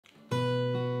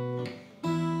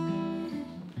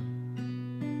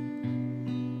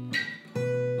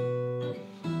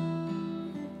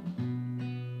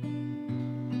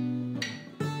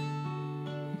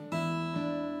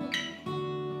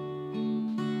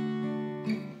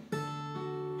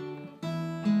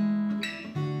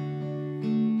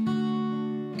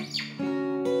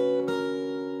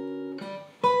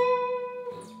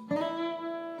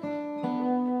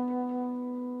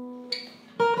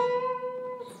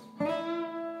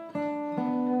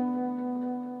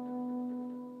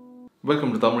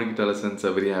Welcome to Tamil Guitar Lessons.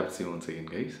 Very happy to see you once again,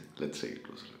 guys. Let's take a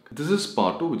closer look. This is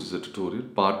part 2, which is a tutorial.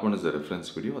 Part 1 is a reference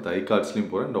video. The iCards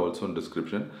and also in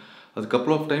description. அது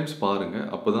couple of times பாருங்க.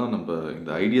 அப்பதான் நம்ம இந்த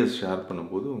ideas share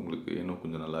பண்ணும்போது உங்களுக்கு இன்னும்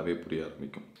கொஞ்சம் நல்லாவே புரிய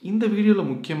ஆரம்பிக்கும். இந்த வீடியோல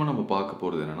முக்கியமா நம்ம பார்க்க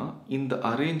போறது என்னன்னா இந்த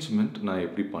அரேஞ்ச்மென்ட் நான்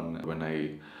எப்படி பண்ணேன் when I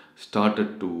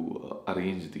started to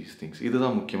arrange these things.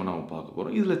 இதுதான் முக்கியமா நாம பார்க்க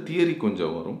போறோம். இதுல தியரி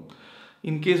கொஞ்சம் வரும்.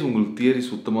 In case உங்களுக்கு தியரி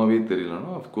சுத்தமாவே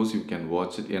தெரியலனா of course you can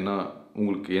watch it. ஏன்னா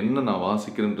உங்களுக்கு என்ன நான்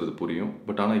வாசிக்கிறேன்றது புரியும்.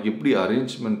 பட் ஆனா எப்படி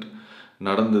அரேஞ்ச்மென்ட்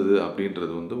நடந்தது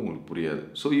அப்படின்றது வந்து உங்களுக்கு புரியாது.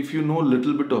 So if you know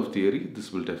little bit of theory, this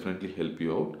will definitely help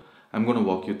you out. I'm going to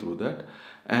walk you through that.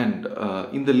 And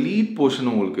in the lead portion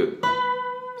உங்களுக்கு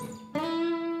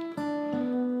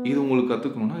இது உங்களுக்கு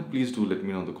கத்துக்கணும்னா please do let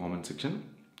me know in the comment section.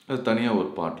 அது தனியா ஒரு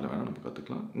பார்ட்ல வேணா நம்ம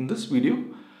கத்துக்கலாம். In this video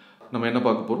நம்ம என்ன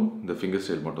பார்க்க போறோம்? இந்த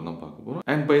fingerstyle மட்டும் தான் பார்க்க போறோம்.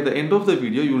 And by the end of the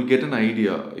video you will get an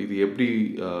idea இது எப்படி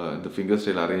இந்த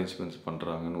fingerstyle arrangements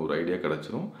பண்றாங்கன்னு ஒரு ஐடியா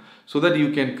கிடைச்சிரும். So that you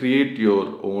can create your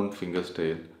own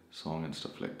fingerstyle song and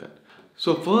stuff like that. So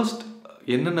first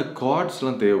என்னென்ன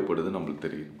chordsலாம் தேவைப்படுது நமக்கு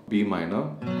தெரியும். B minor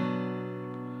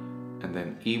and then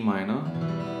E minor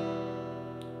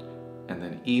and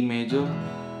then E major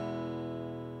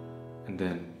and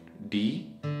then D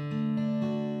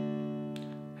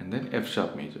and then F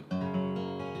sharp major.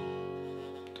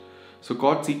 So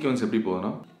chord sequence எப்படி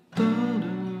போகுதுனா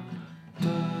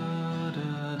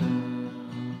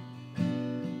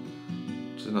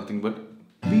which is nothing but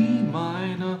B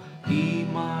minor, E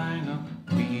minor,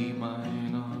 B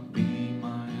minor, B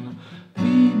minor, B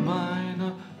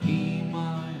minor, E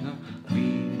minor, B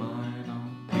minor,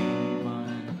 B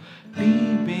minor, D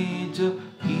major,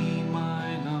 E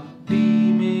minor, D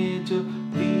major,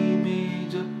 D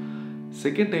major.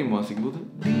 Second time வாசிக்கும்போது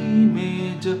D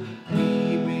major, E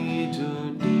major,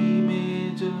 D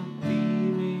major, D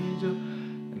major,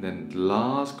 and then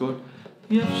last chord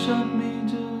F sharp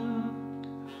major.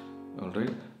 All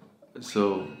right. So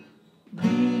B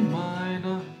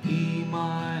minor, E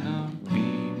minor, B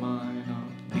minor,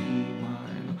 B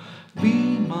minor, B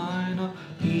minor,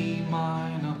 E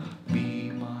minor, B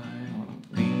minor,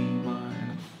 B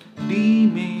minor, D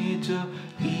major,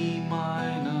 E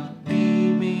minor, D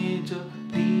major,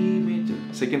 D major.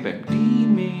 Second time D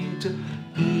major,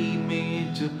 E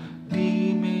major, D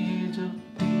major,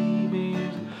 D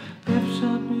major, F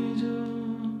sharp major.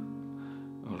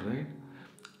 All right.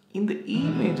 In the E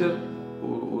major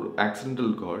or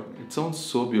accidental chord, it sounds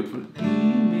so beautiful. D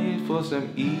major, first time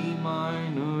E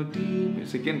minor, D major,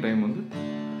 second time on the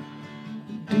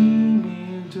D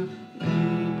major, E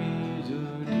major,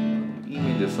 D. E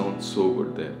major sounds so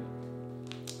good there.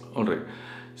 Alright.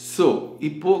 So,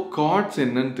 இப்போ chords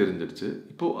என்னன்னு தெரிஞ்சிருச்சு.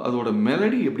 இப்போ அதோட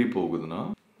melody எப்படி போகுதுன்னா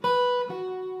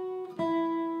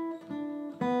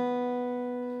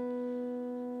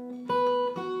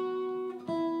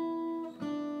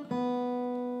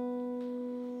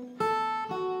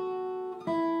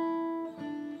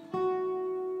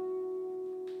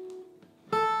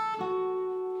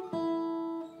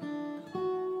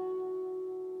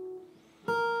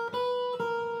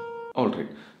Alright.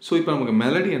 So இப்போ நமக்கு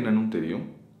melody என்னன்னு தெரியும்,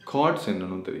 chords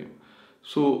என்னன்னு தெரியும்.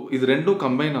 So இது ரெண்டும்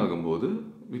combine ஆகும்போது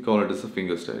we call it as a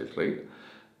fingerstyle, right?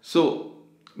 So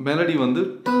melody வந்து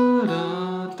ta-da,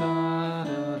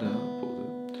 ta-da-da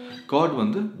போகுது. chord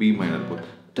வந்து B minor போகுது.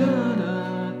 Ta-da,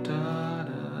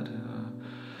 ta-da-da.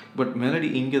 But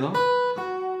மெலடி இங்க தான்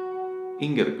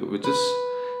இங்க இருக்கு, which is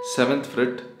 7th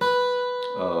fret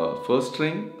first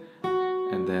string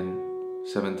and then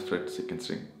 7th fret second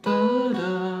string. Ta-da.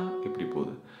 இப்படி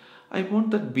போகுது. I want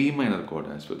that B minor chord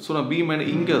as well. So நான் B minor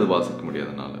இங்க அது வாசிக்க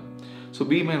முடியாதனால. So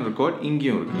B minor chord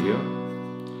இங்கேயும் இருக்கு இல்லையா?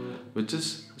 Which is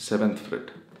 7th fret.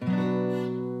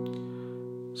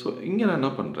 So இங்க நான்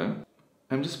என்ன பண்றேன்?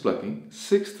 I'm just plucking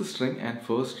 6th string and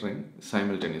 1st string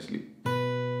simultaneously.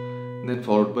 And then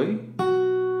followed by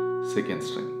 2nd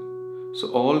string. So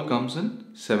all comes in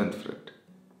 7th fret.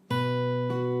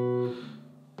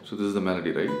 So this is the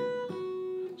melody, right?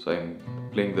 So I'm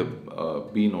playing the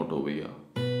B note over here.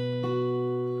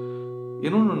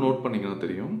 இன்னொன்று note பண்ணிங்கன்னா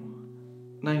தெரியும்,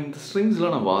 நான் இந்த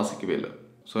ஸ்ட்ரிங்ஸ்லாம் நான் வாசிக்கவே இல்லை.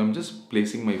 So I'm just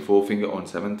placing my 4 finger on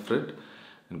 7th fret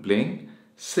and playing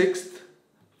 6th,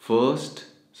 1st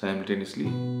simultaneously.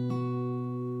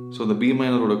 So the B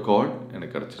minor ஓட chord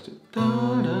எனக்கு கிடச்சிச்சு.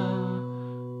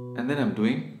 And then I'm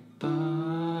doing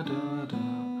ta-da-da.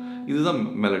 இதுதான்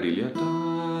மெலடி இல்லையா?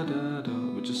 Ta-da-da,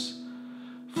 which is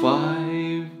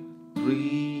 5,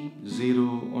 3, 0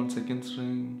 on 2nd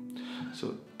string. So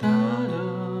ta-da.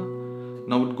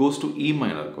 Now it goes to E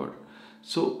minor chord.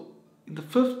 So in the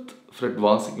 5th fret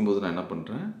வாசிக்கும்போது நான் என்ன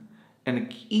பண்றேன்,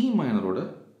 எனக்கு E minor ஓட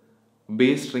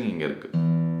bass string இங்க இருக்கு.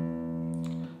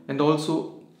 And also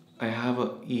I have a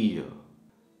E here.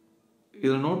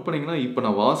 இதில் note பண்ணிங்கன்னா இப்போ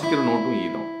நான் வாசிக்கிற நோட்டும் E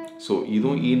தான். ஸோ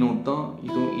இதுவும் E நோட் தான்,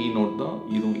 இதுவும் E நோட் தான்,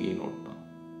 இதுவும் E நோட் தான்.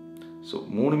 ஸோ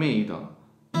மூணுமே E தான்.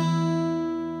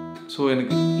 ஸோ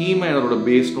எனக்கு E மைனரோட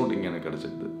பேஸ் நோட் இங்கே எனக்கு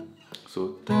கிடச்சிது. ஸோ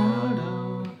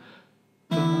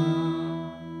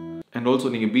and also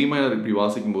நீங்கள் B minor இப்படி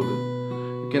வாசிக்கும் போது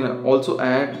you can also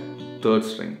add third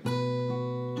string.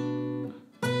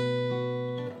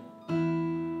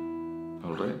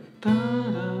 Alright.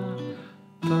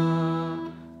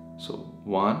 So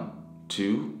 1,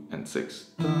 2 and 6.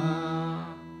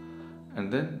 And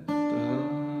then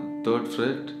third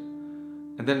fret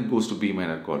and then it goes to B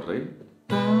minor chord, right?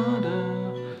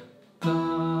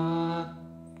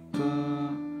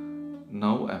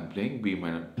 Now I'm playing B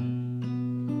minor.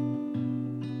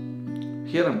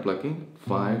 Here I'm plucking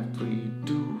 5, 3,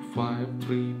 2, 5,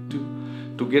 3, 2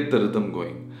 to get the rhythm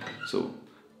going. So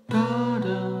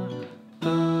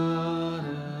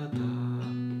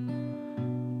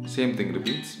same thing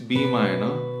repeats. B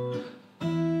minor.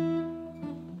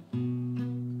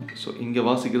 So inga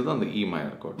vasikkiradhu and the E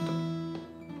minor chord.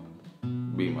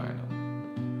 B minor.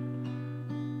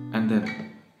 And then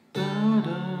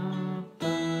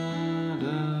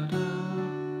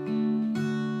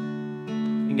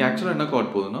actually என்ன chord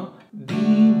போகுதுன்னா D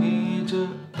major,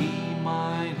 E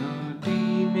minor, D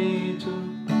major.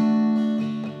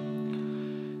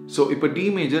 So இப்போ D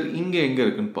major இங்க எங்க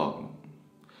இருக்குன்னு பார்க்கணும்.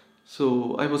 So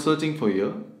I was searching for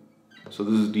here. So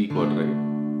this is D chord, right?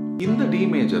 In the D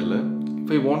major,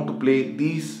 if I want to play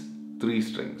these three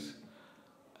strings,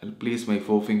 I'll place my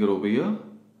forefinger over here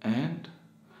and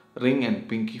ring and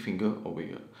pinky finger over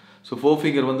here. So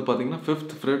forefinger வந்து பாத்தீங்கன்னா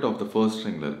 5th fret of the first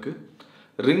stringல இருக்கு.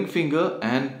 Ring finger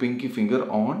and pinky finger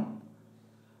on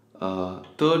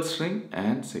third string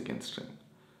and second string.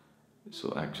 So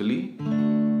actually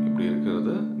இப்படி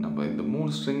இருக்கிறது நம்ம இந்த மூணு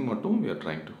string மட்டும் we are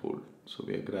trying to hold. So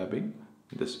we are grabbing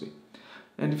this way.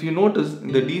 And if you notice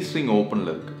இந்த D string openல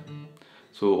இருக்கு.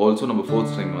 So also நம்ம fourth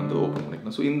string வந்து open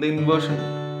பண்ணிக்கலாம். So in the inversion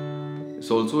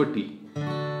it's also a D.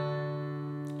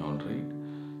 Alright.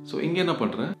 So இங்க என்ன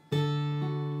பண்றேன்?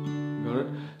 Got it?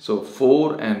 So 4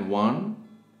 and 1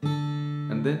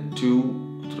 and then 2,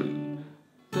 3.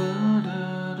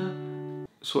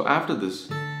 So after this,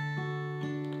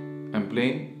 I'm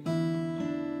playing.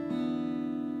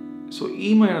 So E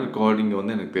minor chord inga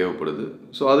vandu enakku thevapadudhu.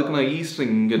 So adukku na E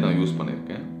string inga na use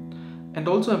pannirken. And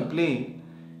also I'm playing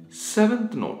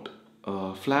 7th note,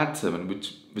 flat 7,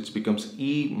 which becomes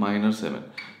E minor 7.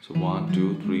 So 1,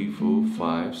 2, 3, 4,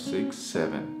 5, 6,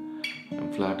 7. I'm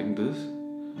flatting this.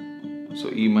 So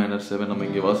E minor 7 நம்ம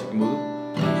இங்க வாசிக்கும்போது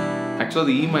actually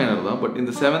அது E minor தான், but in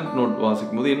the 7th note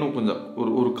வாசிக்கும்போது இன்னும் கொஞ்சம்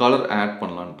ஒரு color add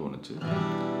பண்ணலாம்னு தோணுச்சு.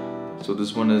 So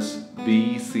this one is B,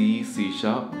 C, C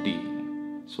sharp, D.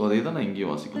 So அதே தான் நான் இங்கே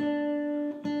வாசிக்கணும்,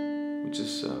 which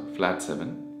is flat 7.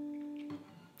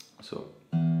 So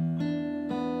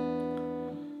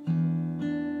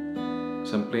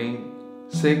I'm playing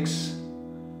 6,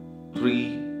 3,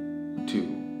 2.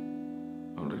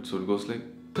 Alright, so it goes like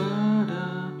da da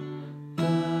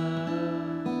da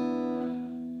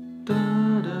da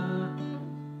da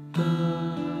da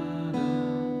da.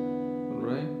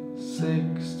 Alright,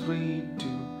 6, 3,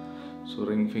 2. So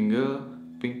ring finger,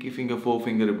 pinky finger,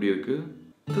 forefinger எப்படி இருக்கு?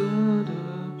 Da da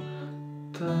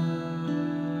da da.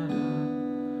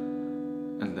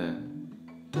 And then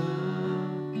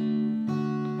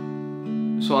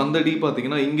so அந்த D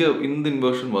பாத்தீங்கன்னா இங்க இந்த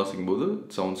inversion வாசிக்கும்போது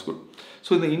it sounds good. So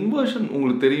இந்த inversion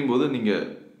உங்களுக்கு தெரியும் போது நீங்க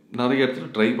நிறைய இடத்துல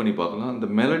ட்ரை பண்ணி பார்க்கலாம். அந்த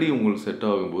மெலடி உங்களுக்கு செட்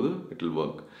ஆகும்போது it will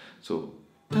work. So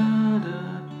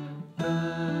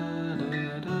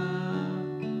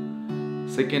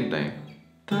second time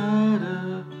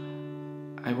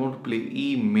I want to play E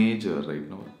major right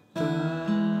now.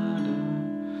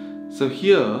 So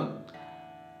here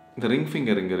the ring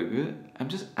finger இங்க இருக்கு. I'm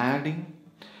just adding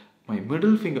my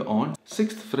middle finger on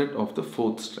 6th fret of the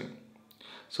 4th string.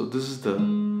 So this is the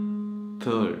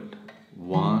third.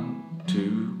 1, 2,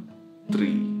 3,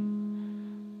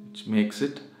 which makes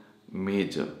it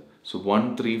major. So 1,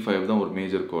 3, 5 தான் ஒரு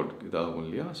major chord இதாகும்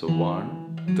இல்லையா? So 1,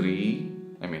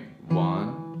 1,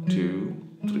 2,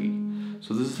 3. So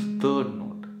this is the third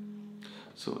note.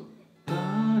 So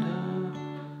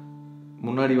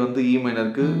முன்னாடி வந்து E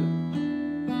minorக்கு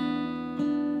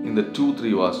இந்த 2,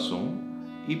 3 வாசிச்சோம்.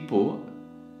 இப்போ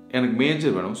எனக்கு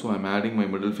major வேணும். So I'm adding my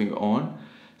middle finger on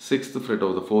 6th fret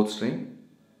of the 4th string.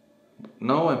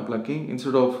 Now I'm plucking,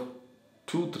 instead of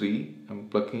 2, 3, I'm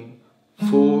plucking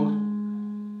 4,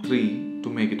 3 to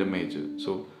make it a major.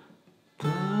 So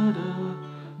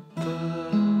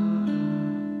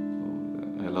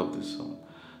I love this song.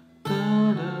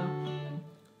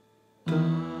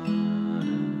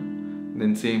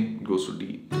 same goes to D.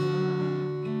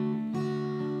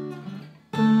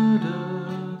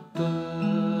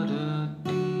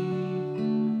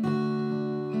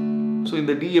 So in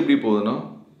the D எப்படி போகுதுன்னா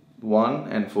 1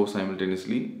 and 4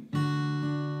 simultaneously,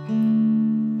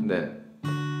 then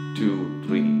 2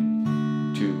 3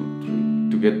 2 3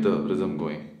 to get the rhythm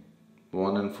going.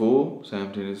 1 and 4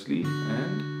 simultaneously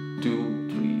and 2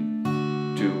 3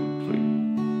 2 3.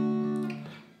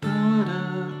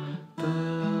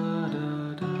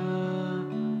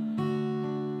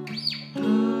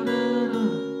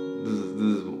 This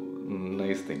is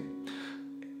nice thing.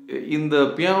 இந்த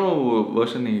piano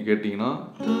version நீங்கள் கேட்டிங்கன்னா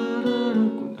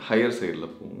higher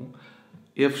சைடில் போகும்.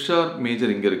 F sharp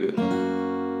major இங்கே இருக்குது.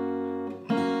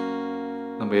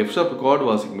 நம்ம F sharp கார்டு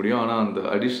வாசிக்க முடியும், ஆனால் அந்த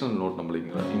அடிஷ்னல் நோட்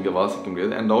நம்மளுக்கு இங்கே வாசிக்க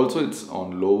முடியாது. And also it's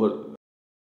on lower.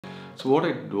 So what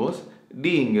I did was, D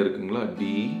இங்கே இருக்குங்களா, D,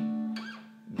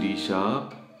 D sharp,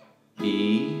 E,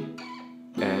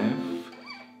 F,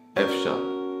 F sharp.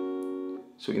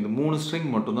 So இந்த 3 ஸ்ட்ரிங்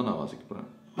மட்டும்தான் நான் வாசிக்க போகிறேன்.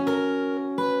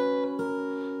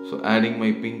 So adding my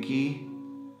pinky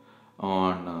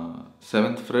on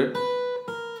 7th fret.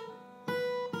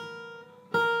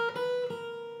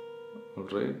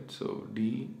 Alright, so D,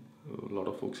 a lot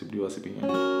of folks இப்படி வாசிப்பீங்க.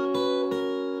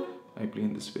 I play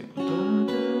in this way.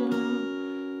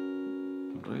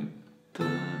 Alright.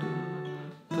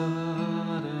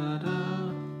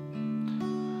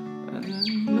 And then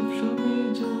F sharp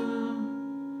major.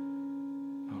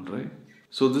 Alright.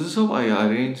 So this is how I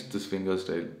arranged this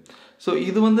fingerstyle. So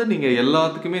இது வந்து நீங்கள்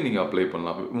எல்லாத்துக்குமே நீங்கள் apply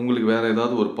பண்ணலாம். உங்களுக்கு வேறு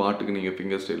ஏதாவது ஒரு பாட்டுக்கு நீங்கள்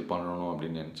ஃபிங்கர் ஸ்டைல் பண்ணணும்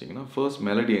அப்படின்னு நினச்சிங்கன்னா ஃபர்ஸ்ட்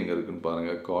மெலடி எங்கே இருக்குன்னு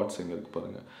பாருங்கள், கார்ட்ஸ் எங்கே இருக்குது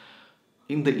பாருங்கள்.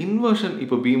 இந்த இன்வர்ஷன்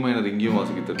இப்போ பி மைனர் இங்கேயும்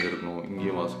வாசிக்க தெரிஞ்சிருக்கணும்,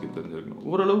 இங்கேயும் வாசிக்க தெரிஞ்சிருக்கணும்.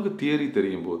 ஓரளவுக்கு தியரி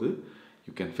தெரியும் போது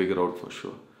you can figure out for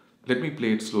sure. Let me play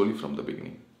it slowly from the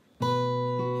beginning.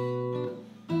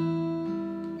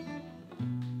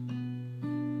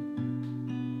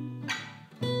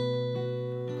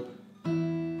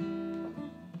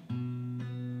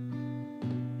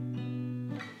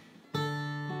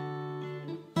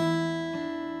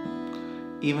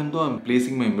 Even though I'm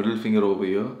placing my middle finger over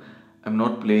here, I'm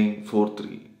not playing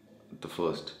 4-3 at the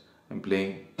first. I'm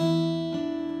playing.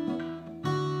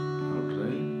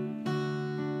 Alright.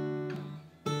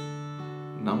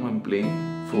 Now I'm playing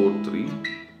 4-3.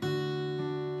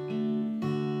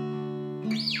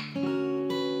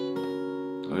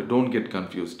 Alright, don't get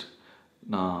confused.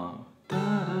 Now,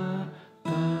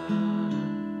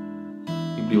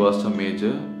 இப்படி வாசிச்சா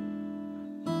major,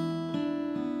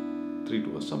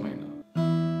 3-2 வாசிச்சா minor.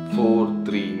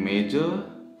 4-3 major,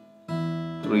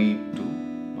 3-2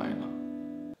 minor.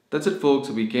 That's it folks,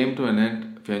 we came to an end.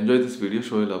 If you enjoyed this video,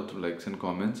 show your love through likes and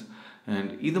comments. And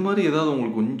இது மாதிரி ஏதாவது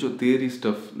உங்களுக்கு கொஞ்சம் theory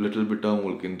stuff little bit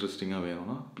உங்களுக்கு இன்ட்ரெஸ்டிங்காக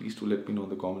வேணும்னா please do let me know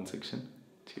in the comment section.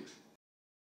 Cheers.